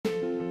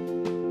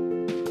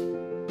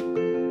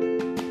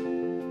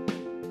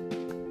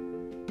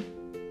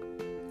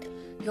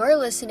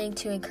listening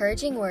to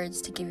Encouraging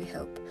Words to Give You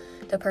Hope.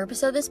 The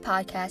purpose of this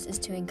podcast is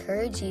to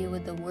encourage you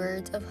with the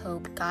words of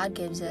hope God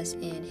gives us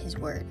in His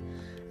Word.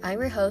 I'm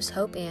your host,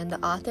 Hope Ann,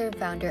 the author and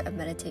founder of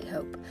Meditate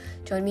Hope.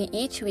 Join me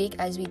each week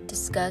as we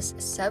discuss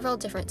several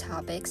different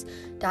topics,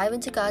 dive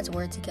into God's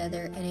Word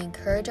together, and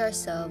encourage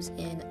ourselves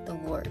in the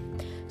Lord.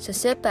 So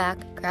sit back,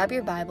 grab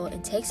your Bible,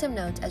 and take some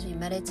notes as we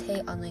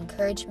meditate on the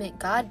encouragement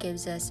God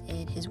gives us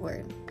in His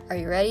Word. Are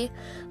you ready?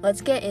 Let's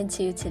get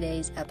into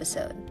today's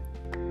episode.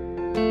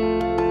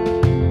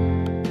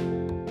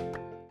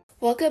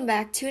 Welcome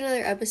back to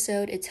another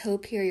episode. It's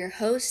Hope here, your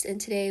host, and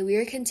today we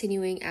are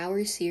continuing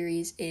our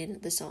series in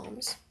the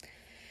Psalms.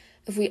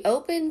 If we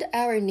opened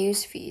our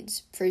news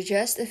feeds for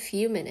just a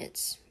few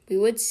minutes, we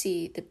would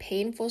see the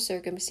painful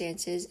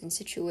circumstances and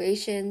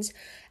situations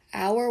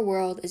our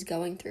world is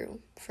going through,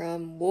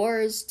 from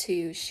wars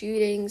to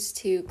shootings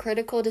to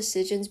critical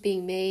decisions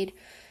being made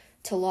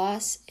to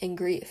loss and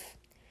grief.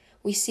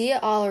 We see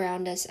it all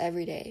around us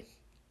every day.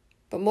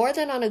 But more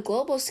than on a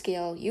global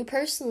scale, you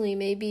personally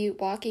may be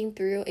walking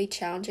through a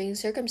challenging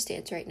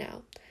circumstance right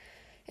now.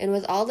 And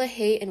with all the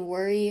hate and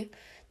worry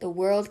the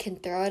world can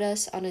throw at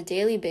us on a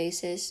daily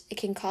basis, it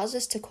can cause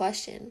us to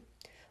question,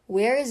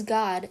 where is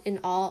God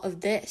in all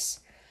of this?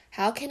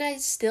 How can I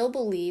still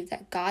believe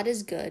that God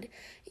is good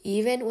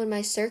even when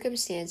my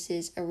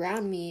circumstances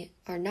around me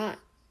are not?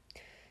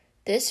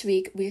 This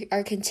week, we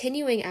are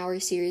continuing our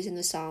series in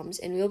the Psalms,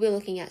 and we'll be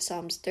looking at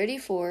Psalms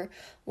 34,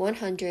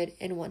 100,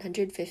 and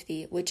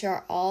 150, which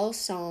are all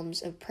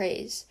Psalms of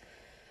praise.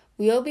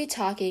 We'll be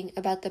talking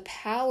about the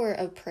power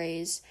of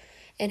praise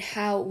and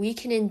how we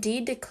can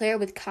indeed declare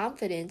with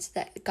confidence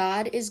that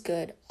God is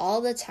good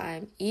all the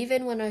time,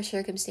 even when our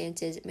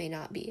circumstances may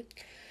not be.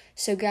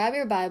 So grab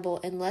your Bible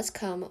and let's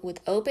come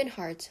with open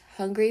hearts,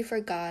 hungry for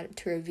God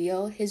to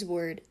reveal His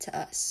Word to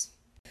us.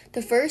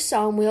 The first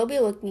psalm we'll be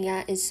looking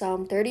at is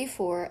Psalm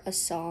 34, a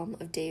psalm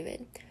of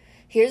David.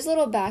 Here's a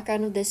little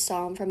background of this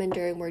psalm from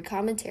Enduring Word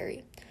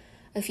Commentary.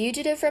 A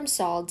fugitive from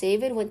Saul,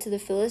 David went to the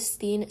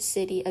Philistine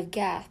city of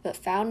Gath, but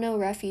found no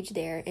refuge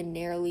there and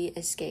narrowly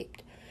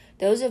escaped.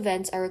 Those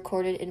events are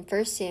recorded in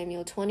 1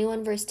 Samuel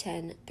 21 verse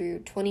 10 through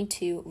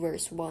 22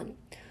 verse 1.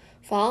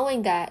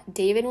 Following that,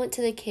 David went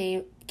to the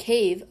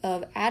cave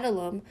of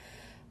Adullam,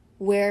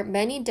 where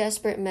many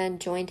desperate men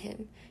joined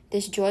him.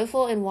 This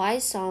joyful and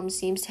wise psalm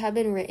seems to have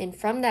been written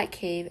from that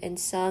cave and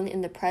sung in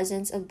the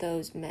presence of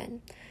those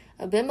men.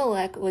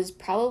 Abimelech was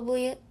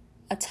probably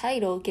a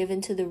title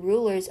given to the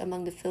rulers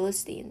among the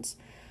Philistines.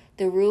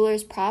 The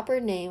ruler's proper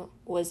name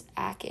was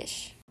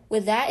Achish.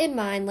 With that in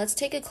mind, let's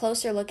take a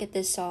closer look at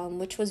this psalm,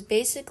 which was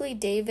basically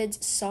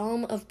David's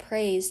psalm of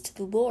praise to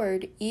the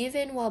Lord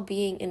even while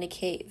being in a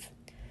cave.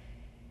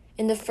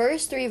 In the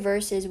first 3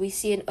 verses, we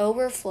see an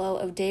overflow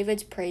of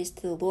David's praise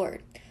to the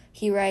Lord.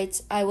 He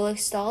writes, I will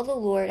extol the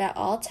Lord at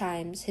all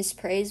times. His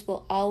praise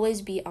will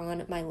always be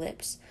on my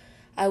lips.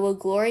 I will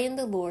glory in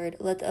the Lord.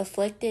 Let the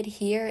afflicted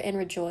hear and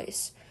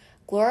rejoice.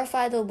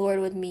 Glorify the Lord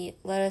with me.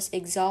 Let us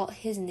exalt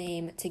His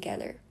name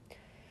together.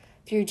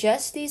 Through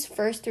just these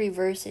first 3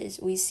 verses,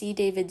 we see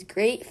David's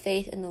great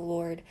faith in the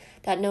Lord,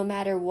 that no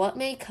matter what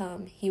may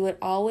come, he would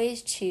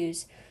always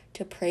choose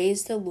to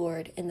praise the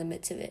Lord in the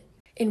midst of it.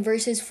 In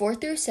verses 4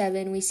 through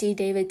 7, we see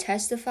David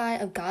testify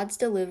of God's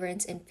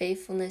deliverance and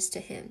faithfulness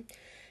to him.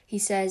 He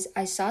says,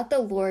 I sought the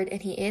Lord,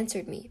 and He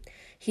answered me.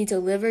 He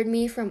delivered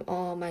me from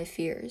all my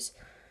fears.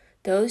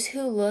 Those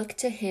who look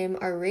to Him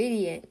are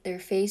radiant. Their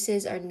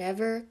faces are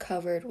never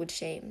covered with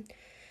shame.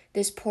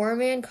 This poor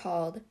man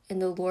called, and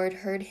the Lord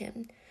heard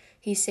him.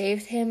 He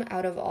saved him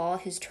out of all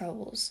his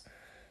troubles.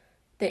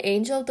 The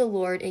angel of the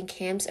Lord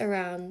encamps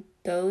around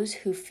those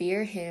who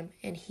fear Him,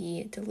 and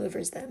He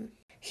delivers them.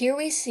 Here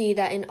we see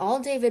that in all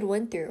David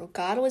went through,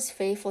 God was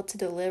faithful to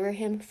deliver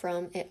him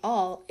from it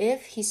all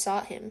if he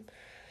sought Him.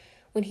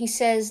 When he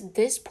says,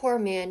 this poor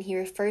man, he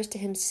refers to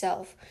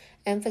himself,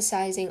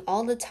 emphasizing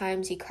all the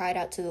times he cried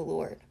out to the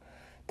Lord.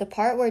 The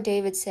part where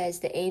David says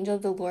the angel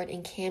of the Lord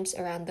encamps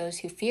around those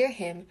who fear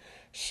Him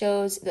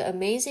shows the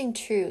amazing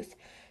truth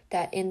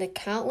that in the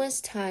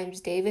countless times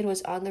David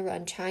was on the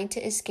run trying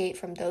to escape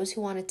from those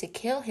who wanted to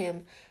kill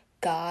him,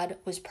 God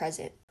was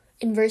present.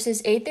 In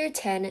verses 8 through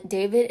 10,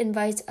 David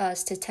invites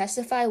us to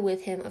testify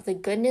with him of the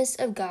goodness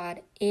of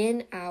God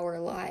in our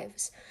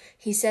lives.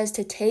 He says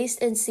to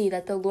taste and see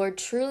that the Lord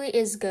truly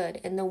is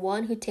good, and the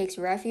one who takes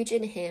refuge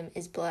in Him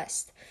is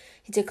blessed.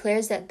 He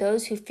declares that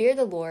those who fear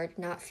the Lord,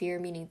 not fear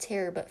meaning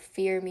terror, but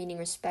fear meaning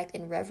respect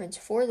and reverence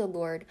for the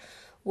Lord,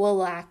 will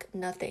lack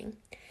nothing.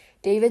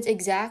 David's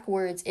exact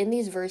words in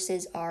these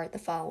verses are the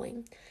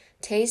following: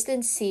 Taste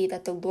and see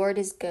that the Lord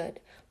is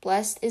good.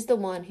 Blessed is the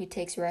one who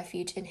takes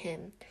refuge in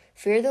Him.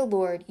 Fear the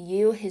Lord,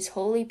 you His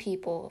holy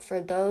people, for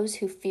those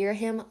who fear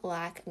Him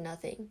lack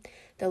nothing.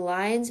 The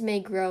lions may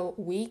grow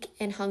weak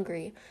and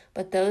hungry,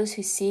 but those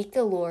who seek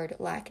the Lord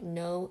lack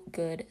no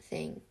good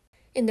thing.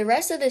 In the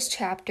rest of this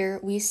chapter,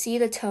 we see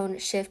the tone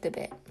shift a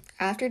bit.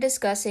 After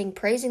discussing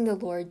praising the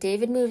Lord,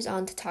 David moves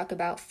on to talk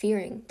about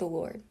fearing the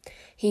Lord.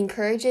 He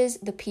encourages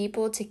the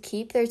people to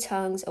keep their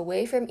tongues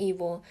away from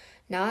evil,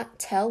 not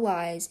tell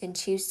lies, and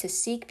choose to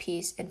seek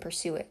peace and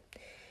pursue it.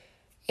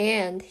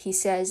 And he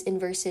says in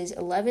verses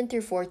 11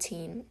 through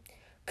 14,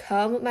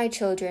 "Come, my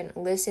children,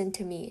 listen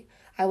to me.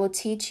 I will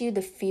teach you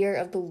the fear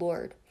of the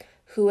Lord.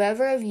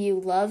 Whoever of you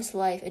loves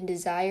life and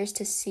desires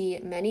to see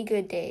many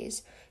good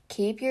days,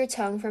 keep your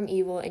tongue from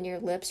evil and your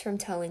lips from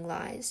telling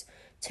lies.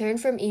 Turn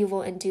from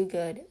evil and do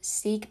good.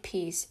 Seek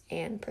peace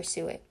and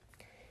pursue it."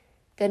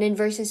 Then in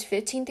verses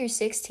 15 through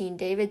 16,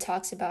 David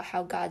talks about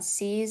how God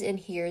sees and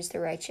hears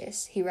the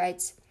righteous. He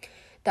writes,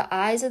 "The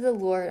eyes of the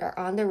Lord are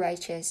on the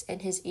righteous,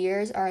 and his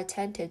ears are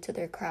attentive to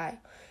their cry.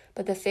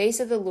 But the face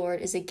of the Lord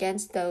is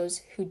against those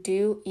who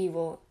do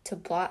evil, to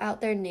blot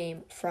out their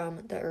name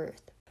from the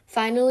earth."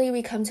 Finally,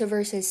 we come to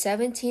verses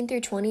 17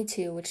 through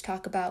 22, which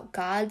talk about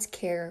God's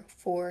care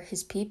for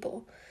his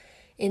people.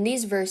 In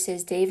these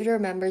verses, David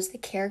remembers the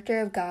character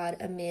of God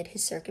amid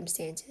his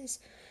circumstances.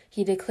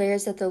 He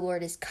declares that the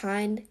Lord is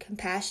kind,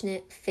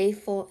 compassionate,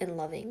 faithful, and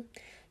loving.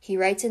 He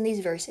writes in these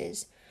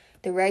verses,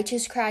 "The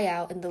righteous cry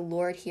out, and the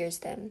Lord hears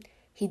them.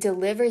 He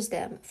delivers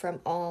them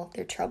from all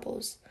their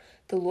troubles.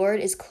 The Lord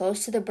is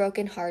close to the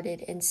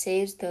brokenhearted and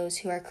saves those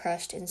who are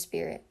crushed in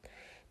spirit.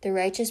 The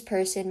righteous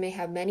person may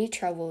have many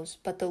troubles,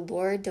 but the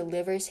Lord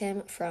delivers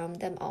him from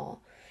them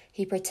all.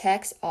 He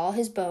protects all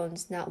his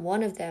bones, not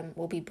one of them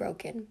will be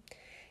broken.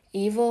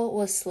 Evil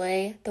will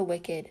slay the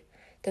wicked.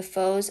 The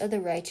foes of the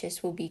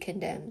righteous will be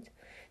condemned.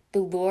 The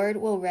Lord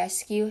will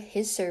rescue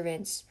his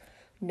servants.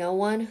 No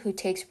one who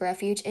takes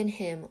refuge in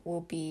him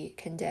will be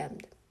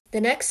condemned." The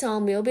next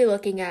psalm we'll be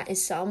looking at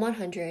is Psalm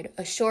 100,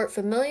 a short,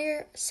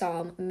 familiar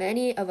psalm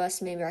many of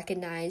us may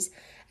recognize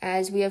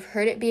as we have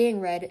heard it being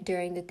read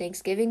during the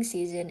Thanksgiving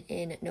season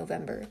in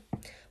November.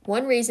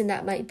 One reason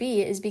that might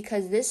be is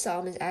because this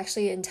psalm is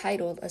actually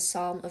entitled a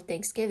Psalm of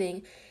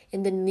Thanksgiving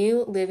in the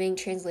New Living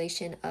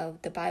Translation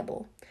of the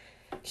Bible.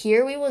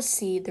 Here we will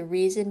see the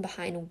reason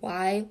behind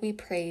why we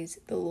praise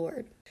the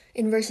Lord.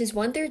 In verses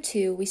 1 through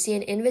 2, we see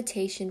an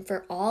invitation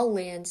for all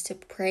lands to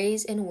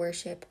praise and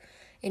worship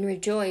and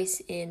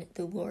rejoice in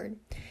the Lord.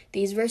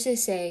 These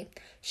verses say,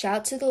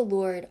 "Shout to the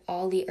Lord,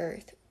 all the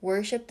earth.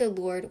 Worship the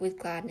Lord with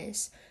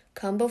gladness.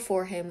 Come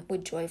before him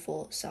with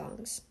joyful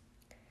songs."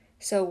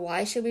 So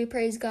why should we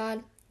praise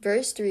God?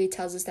 Verse 3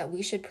 tells us that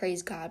we should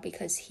praise God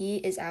because he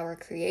is our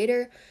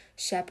creator,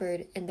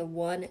 shepherd, and the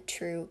one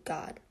true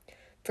God.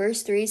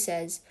 Verse 3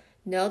 says,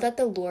 "Know that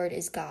the Lord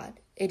is God.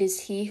 It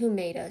is he who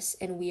made us,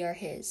 and we are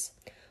his.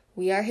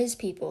 We are his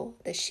people,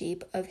 the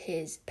sheep of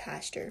his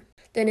pasture."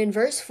 Then in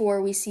verse 4,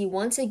 we see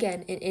once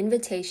again an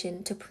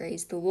invitation to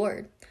praise the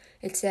Lord.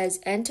 It says,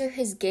 "Enter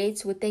his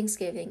gates with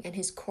thanksgiving and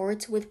his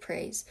courts with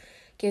praise.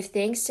 Give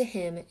thanks to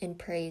him and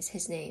praise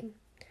his name."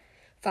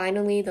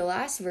 Finally, the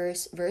last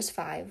verse, verse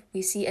 5,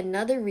 we see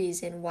another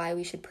reason why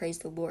we should praise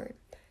the Lord.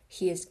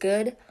 He is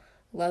good,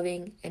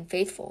 loving, and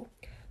faithful.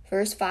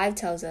 Verse 5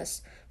 tells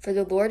us, "For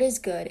the Lord is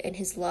good, and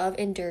his love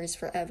endures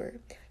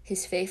forever.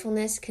 His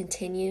faithfulness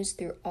continues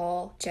through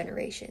all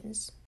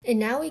generations." And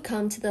now we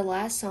come to the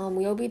last psalm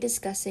we'll be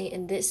discussing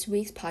in this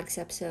week's podcast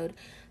episode,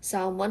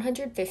 Psalm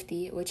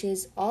 150, which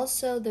is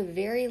also the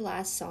very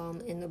last psalm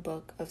in the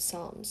book of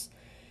Psalms.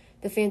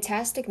 The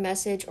fantastic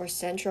message or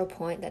central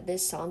point that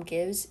this psalm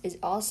gives is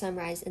all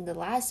summarized in the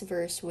last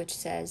verse, which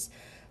says,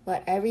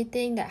 "Let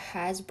everything that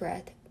has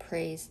breath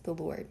praise the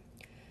Lord."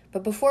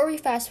 But before we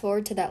fast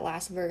forward to that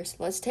last verse,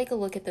 let's take a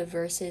look at the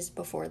verses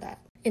before that.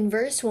 In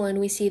verse 1,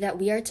 we see that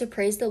we are to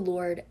praise the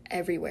Lord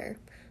everywhere.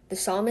 The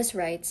psalmist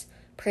writes,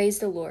 "Praise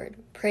the Lord.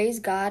 Praise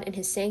God in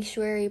his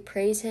sanctuary.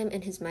 Praise him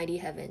in his mighty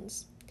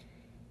heavens."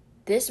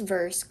 This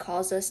verse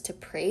calls us to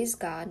praise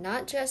God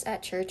not just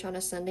at church on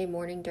a Sunday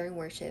morning during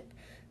worship,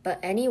 but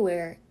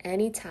anywhere,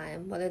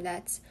 anytime, whether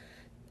that's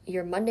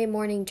your Monday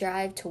morning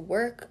drive to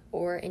work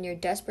or in your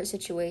desperate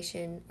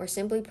situation, or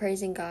simply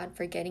praising God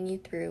for getting you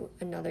through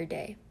another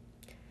day.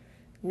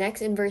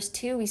 Next, in verse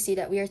 2, we see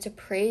that we are to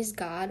praise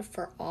God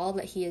for all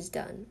that he has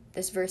done.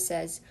 This verse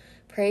says,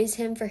 "Praise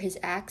him for his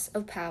acts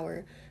of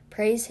power.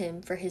 Praise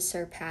him for his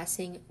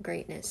surpassing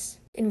greatness."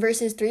 In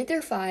verses 3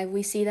 through 5,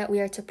 we see that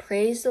we are to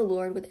praise the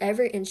Lord with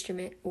every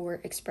instrument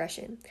or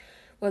expression.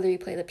 Whether you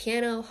play the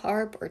piano,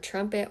 harp, or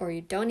trumpet, or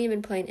you don't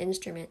even play an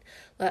instrument,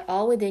 let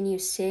all within you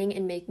sing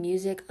and make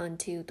music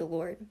unto the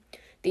Lord.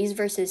 These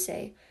verses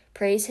say,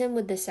 "Praise him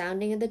with the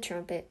sounding of the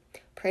trumpet.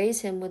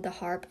 Praise him with the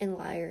harp and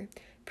lyre.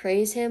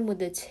 Praise him with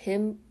the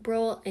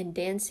timbrel and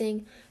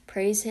dancing.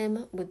 Praise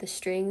him with the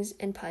strings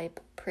and pipe.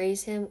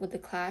 Praise him with the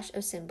clash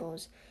of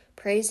cymbals.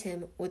 Praise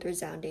him with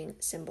resounding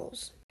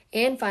cymbals."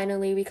 And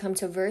finally, we come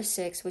to verse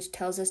 6, which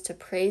tells us to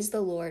praise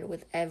the Lord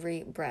with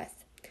every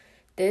breath.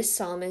 This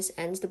psalmist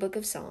ends the book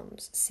of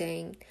Psalms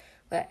saying,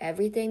 "Let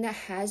everything that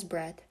has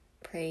breath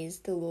praise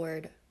the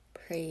Lord,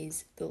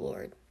 praise the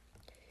Lord."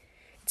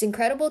 It's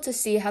incredible to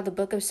see how the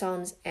book of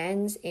Psalms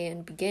ends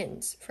and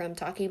begins, from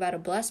talking about a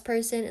blessed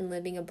person and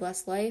living a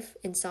blessed life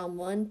in Psalm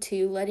 1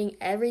 to letting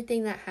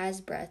everything that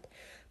has breath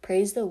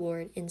praise the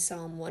Lord in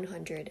Psalm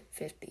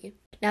 150.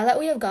 Now that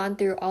we have gone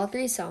through all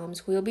three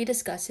Psalms, we will be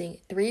discussing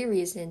 3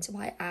 reasons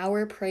why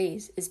our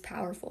praise is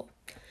powerful.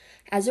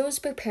 As I was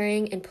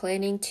preparing and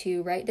planning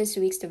to write this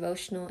week's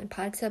devotional and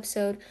podcast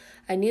episode,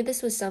 I knew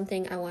this was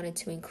something I wanted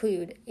to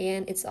include,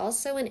 and it's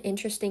also an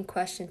interesting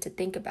question to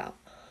think about.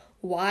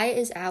 Why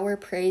is our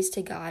praise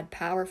to God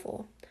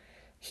powerful?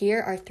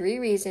 Here are 3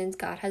 reasons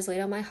God has laid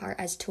on my heart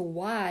as to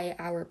why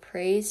our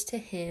praise to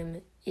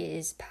Him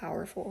is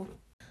powerful.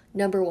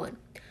 Number 1,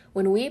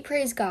 when we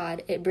praise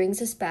God, it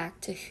brings us back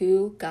to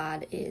who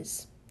God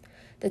is.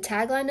 The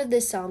tagline of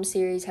this Psalm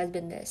series has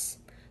been this: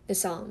 the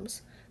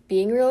Psalms,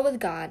 being real with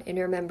God and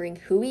remembering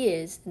who He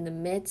is in the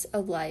midst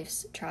of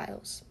life's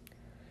trials.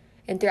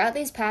 And throughout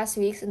these past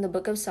weeks in the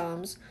book of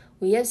Psalms,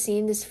 we have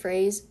seen this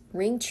phrase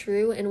ring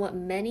true in what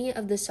many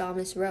of the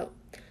psalmists wrote.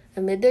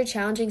 Amid their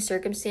challenging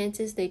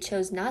circumstances, they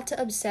chose not to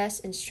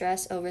obsess and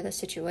stress over the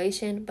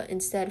situation, but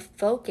instead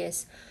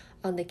focus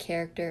on the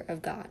character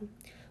of God.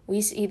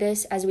 We see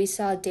this as we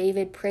saw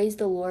David praise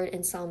the Lord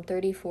in Psalm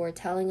 34,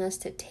 telling us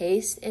to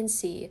taste and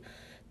see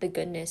the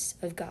goodness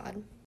of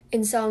God.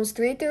 In Psalms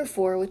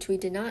 3-4, which we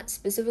did not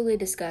specifically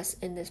discuss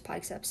in this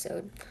podcast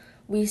episode,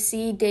 we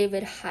see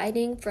David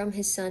hiding from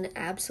his son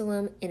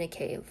Absalom in a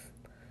cave.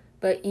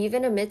 But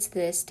even amidst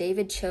this,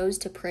 David chose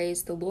to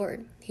praise the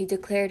Lord. He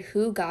declared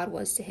who God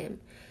was to him,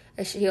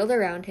 a shield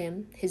around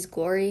him, His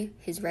glory,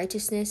 His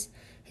righteousness,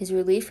 His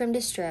relief from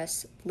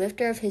distress,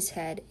 lifter of his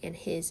head, and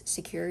His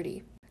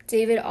security.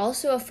 David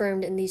also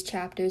affirmed in these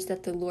chapters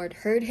that the Lord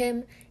heard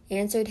him,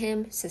 answered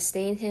him,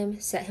 sustained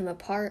him, set him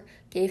apart,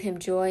 gave him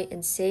joy,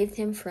 and saved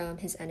him from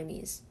his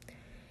enemies.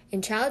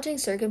 In challenging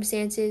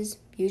circumstances,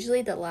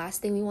 usually the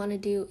last thing we want to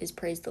do is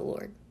praise the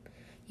Lord.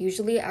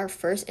 Usually our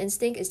first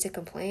instinct is to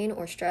complain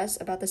or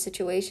stress about the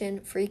situation,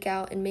 freak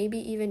out, and maybe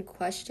even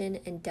question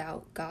and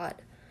doubt God.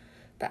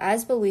 But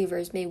as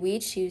believers, may we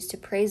choose to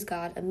praise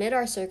God amid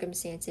our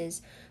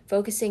circumstances,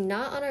 focusing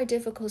not on our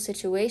difficult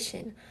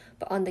situation,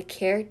 but on the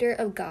character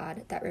of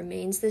God that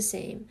remains the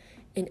same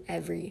in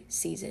every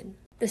season.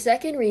 The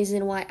second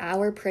reason why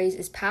our praise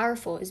is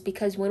powerful is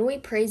because when we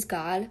praise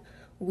God,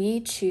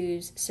 we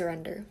choose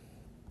surrender.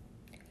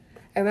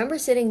 I remember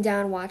sitting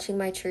down watching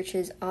my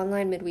church's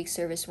online midweek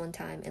service one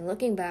time, and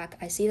looking back,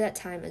 I see that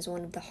time as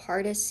one of the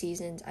hardest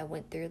seasons I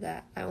went through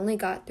that I only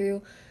got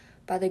through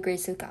by the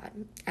grace of God,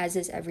 as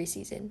is every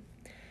season.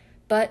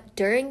 But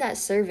during that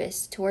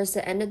service, towards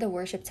the end of the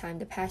worship time,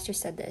 the pastor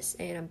said this,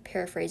 and I'm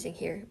paraphrasing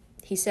here.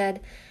 He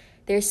said,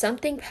 "There's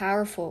something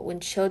powerful when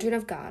children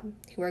of God,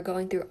 who are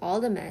going through all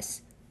the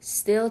mess,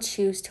 still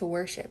choose to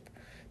worship.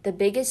 The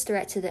biggest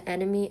threat to the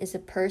enemy is a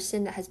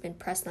person that has been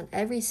pressed on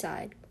every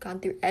side, gone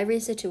through every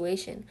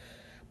situation,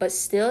 but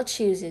still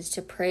chooses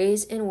to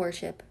praise and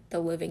worship the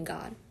living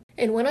God."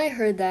 And when I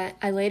heard that,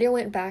 I later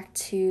went back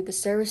to the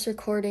service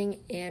recording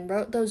and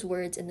wrote those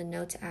words in the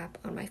Notes app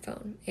on my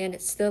phone, and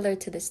it's still there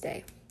to this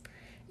day.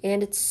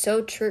 And it's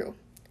so true.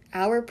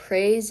 Our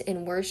praise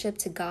and worship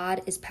to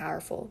God is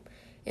powerful.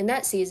 In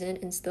that season,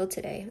 and still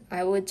today,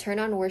 I would turn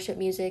on worship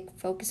music,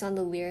 focus on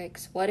the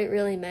lyrics, what it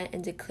really meant,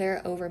 and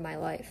declare over my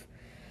life.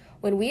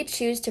 When we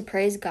choose to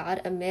praise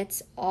God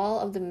amidst all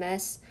of the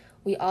mess,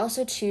 we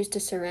also choose to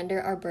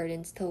surrender our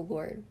burdens to the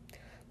Lord.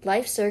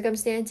 Life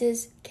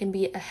circumstances can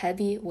be a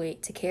heavy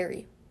weight to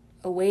carry,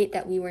 a weight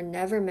that we were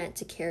never meant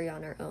to carry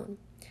on our own.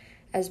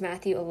 As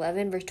Matthew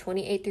 11, verse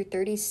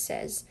 28-30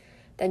 says,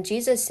 "Then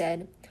Jesus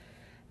said,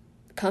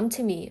 'Come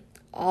to me,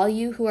 all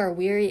you who are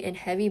weary and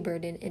heavy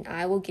burdened, and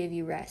I will give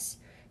you rest.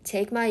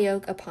 Take my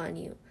yoke upon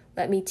you.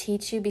 Let me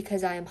teach you,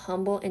 because I am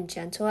humble and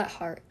gentle at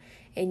heart,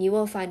 and you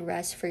will find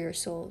rest for your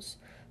souls.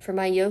 For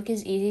my yoke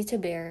is easy to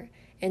bear,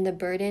 and the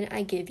burden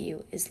I give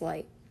you is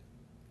light.'"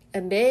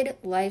 Amid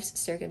life's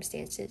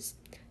circumstances,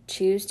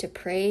 choose to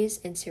praise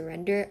and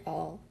surrender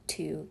all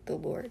to the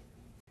Lord.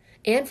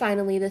 And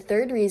finally, the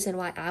third reason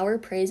why our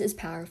praise is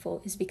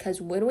powerful is because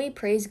when we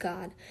praise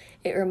God,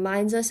 it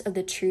reminds us of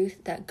the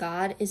truth that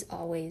God is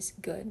always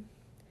good.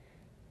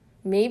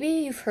 Maybe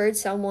you've heard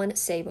someone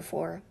say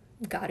before,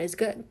 "God is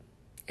good,"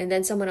 and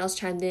then someone else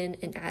chimed in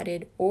and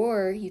added,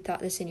 or you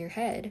thought this in your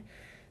head,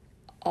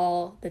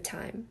 "all the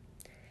time."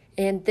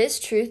 And this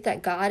truth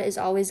that God is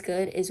always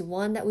good is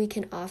one that we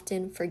can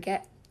often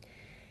forget.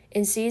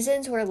 In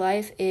seasons where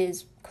life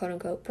is, quote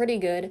unquote, pretty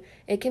good,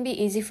 it can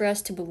be easy for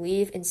us to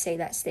believe and say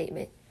that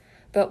statement.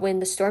 But when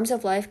the storms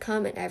of life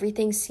come and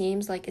everything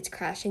seems like it's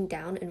crashing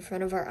down in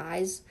front of our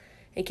eyes,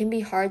 it can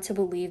be hard to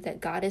believe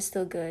that God is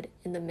still good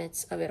in the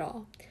midst of it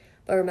all.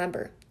 But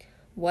remember,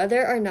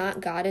 whether or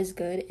not God is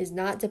good is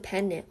not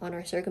dependent on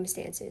our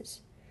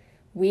circumstances.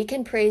 We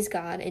can praise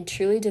God and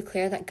truly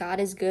declare that God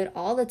is good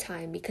all the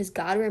time because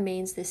God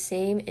remains the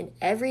same in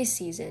every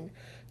season,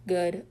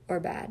 good or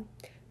bad.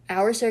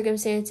 Our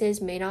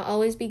circumstances may not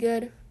always be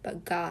good,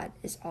 but God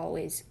is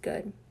always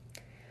good.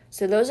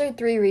 So those are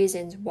 3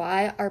 reasons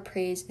why our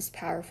praise is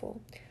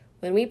powerful.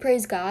 When we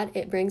praise God,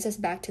 it brings us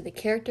back to the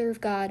character of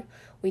God,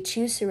 we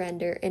choose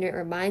surrender, and it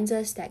reminds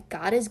us that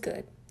God is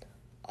good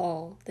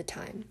all the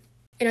time.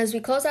 And as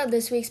we close out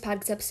this week's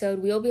podcast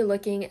episode, we will be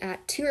looking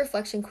at 2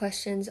 reflection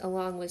questions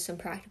along with some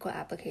practical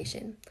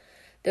application.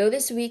 Though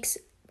this week's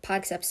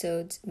podcast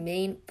episode's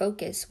main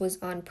focus was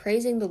on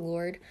praising the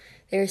Lord,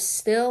 there's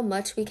still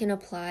much we can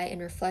apply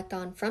and reflect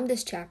on from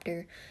this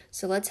chapter,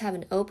 so let's have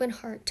an open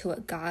heart to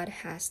what God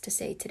has to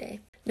say today.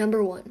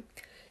 Number 1,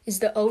 is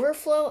the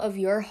overflow of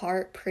your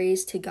heart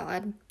praise to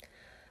God?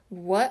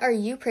 What are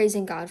you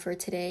praising God for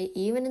today,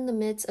 even in the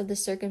midst of the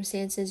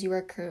circumstances you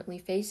are currently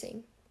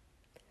facing?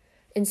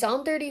 In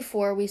Psalm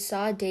 34, we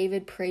saw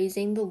David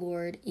praising the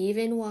Lord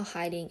even while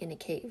hiding in a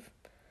cave.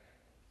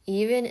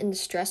 Even in the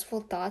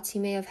stressful thoughts he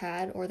may have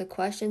had or the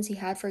questions he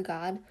had for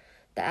God,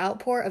 the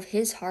outpour of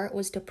his heart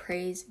was to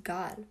praise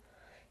God.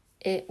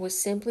 It was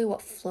simply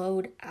what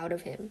flowed out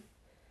of him.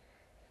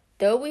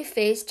 Though we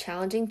face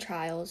challenging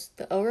trials,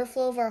 the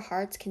overflow of our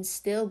hearts can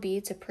still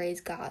be to praise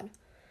God.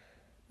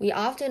 We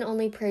often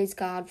only praise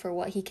God for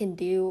what he can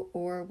do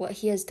or what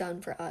he has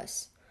done for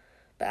us.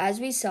 But as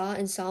we saw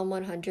in Psalm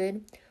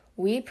 100,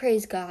 we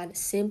praise God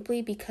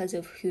simply because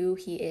of who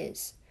he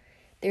is.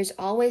 There's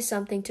always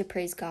something to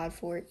praise God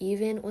for,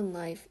 even when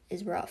life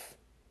is rough.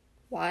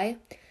 Why?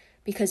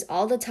 Because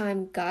all the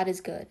time, God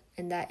is good,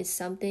 and that is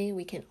something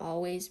we can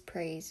always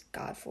praise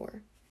God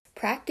for.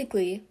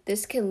 Practically,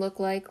 this can look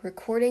like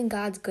recording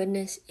God's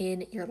goodness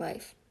in your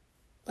life.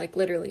 Like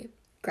literally,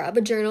 grab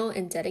a journal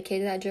and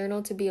dedicate that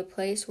journal to be a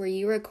place where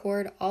you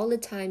record all the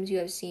times you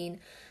have seen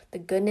the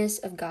goodness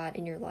of God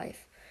in your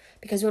life.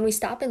 Because when we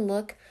stop and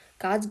look,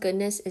 God's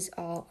goodness is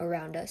all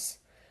around us.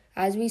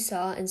 As we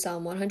saw in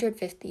Psalm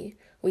 150,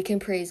 we can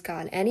praise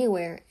God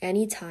anywhere,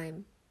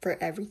 anytime, for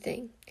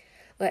everything.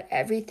 Let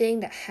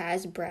everything that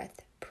has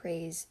breath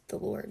praise the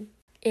Lord.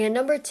 And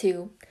number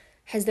 2,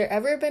 has there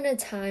ever been a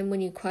time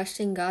when you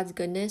questioned God's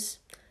goodness?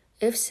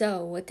 If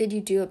so, what did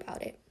you do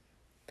about it?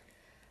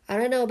 I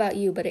don't know about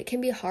you, but it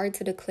can be hard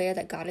to declare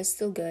that God is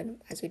still good,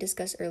 as we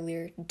discussed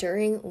earlier,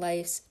 during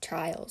life's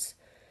trials.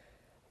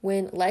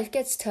 When life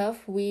gets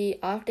tough, we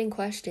often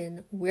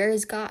question, where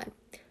is God?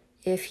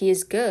 If he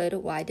is good,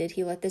 why did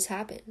he let this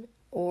happen?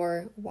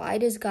 Or why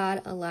does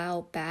God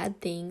allow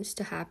bad things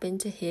to happen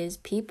to his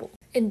people?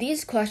 And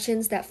these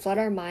questions that flood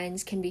our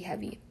minds can be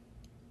heavy.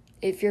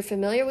 If you're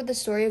familiar with the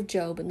story of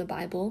Job in the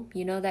Bible,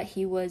 you know that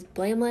he was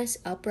blameless,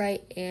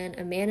 upright, and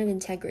a man of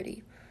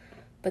integrity.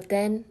 But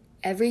then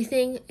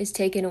everything is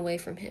taken away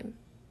from him.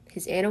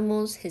 His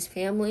animals, his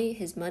family,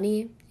 his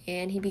money,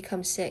 and he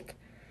becomes sick.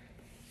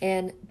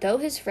 And though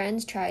his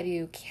friends try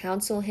to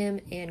counsel him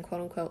and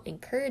quote-unquote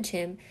encourage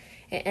him,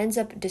 it ends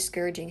up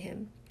discouraging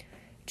him.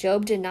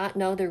 Job did not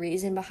know the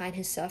reason behind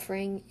his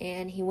suffering,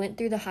 and he went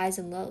through the highs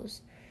and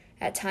lows.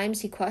 At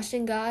times he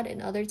questioned God,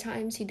 and other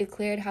times he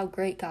declared how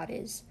great God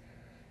is.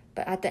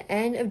 But at the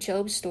end of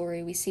Job's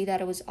story, we see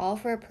that it was all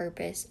for a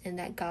purpose, and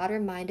that God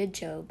reminded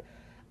Job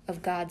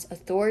of God's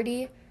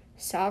authority,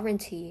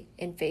 sovereignty,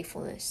 and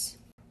faithfulness.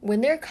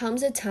 When there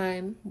comes a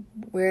time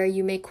where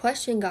you may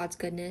question God's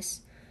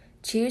goodness,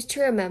 choose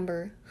to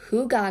remember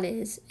who God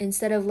is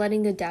instead of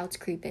letting the doubts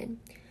creep in.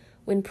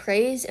 When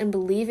praise and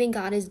believing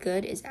God is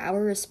good is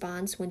our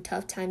response when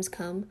tough times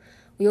come,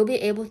 we will be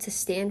able to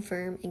stand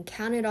firm and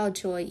count it all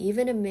joy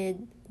even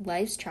amid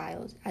life's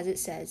trials, as it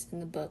says in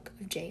the book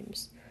of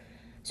James.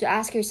 So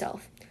ask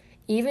yourself,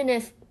 even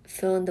if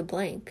fill in the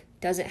blank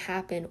doesn't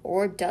happen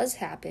or does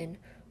happen,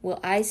 will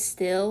I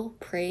still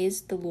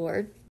praise the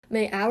Lord?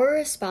 May our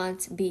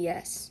response be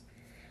yes.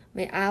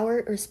 May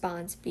our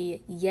response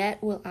be,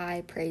 yet will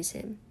I praise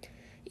him.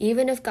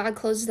 Even if God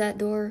closes that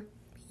door,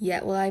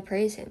 yet will I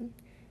praise him.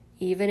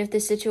 Even if the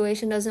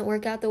situation doesn't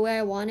work out the way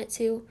I want it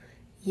to,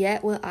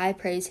 yet will I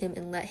praise him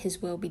and let his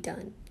will be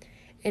done.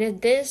 And if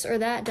this or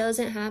that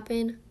doesn't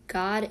happen,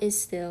 God is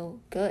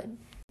still good.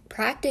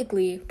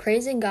 Practically,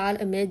 praising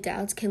God amid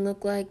doubts can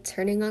look like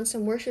turning on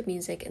some worship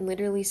music and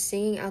literally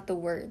singing out the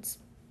words.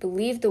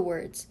 Believe the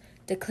words.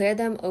 Declare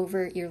them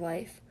over your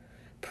life.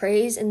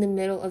 Praise in the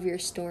middle of your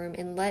storm,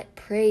 and let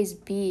praise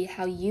be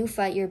how you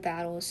fight your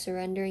battles,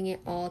 surrendering it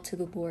all to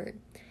the Lord.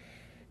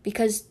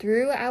 Because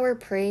through our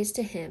praise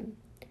to him,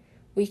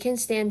 we can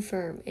stand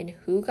firm in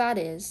who God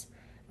is,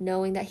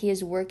 knowing that he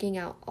is working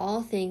out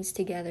all things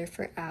together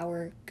for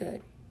our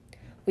good.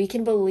 We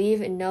can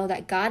believe and know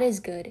that God is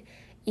good,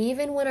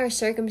 even when our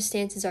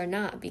circumstances are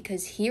not,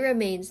 because he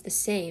remains the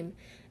same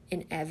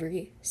in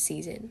every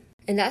season.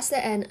 And that's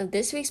the end of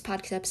this week's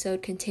podcast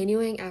episode,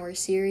 continuing our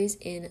series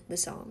in the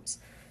Psalms.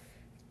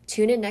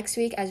 Tune in next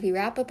week as we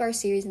wrap up our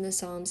series in the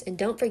Psalms, and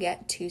don't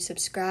forget to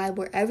subscribe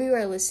wherever you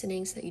are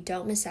listening so that you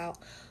don't miss out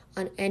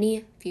on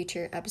any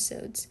future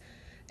episodes.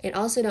 And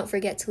also don't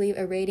forget to leave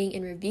a rating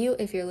and review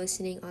if you're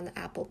listening on the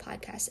Apple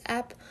Podcast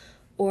app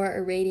or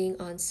a rating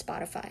on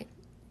Spotify.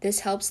 This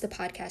helps the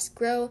podcast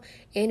grow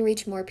and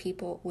reach more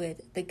people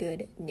with the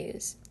good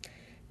news.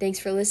 Thanks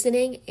for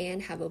listening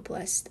and have a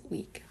blessed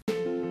week.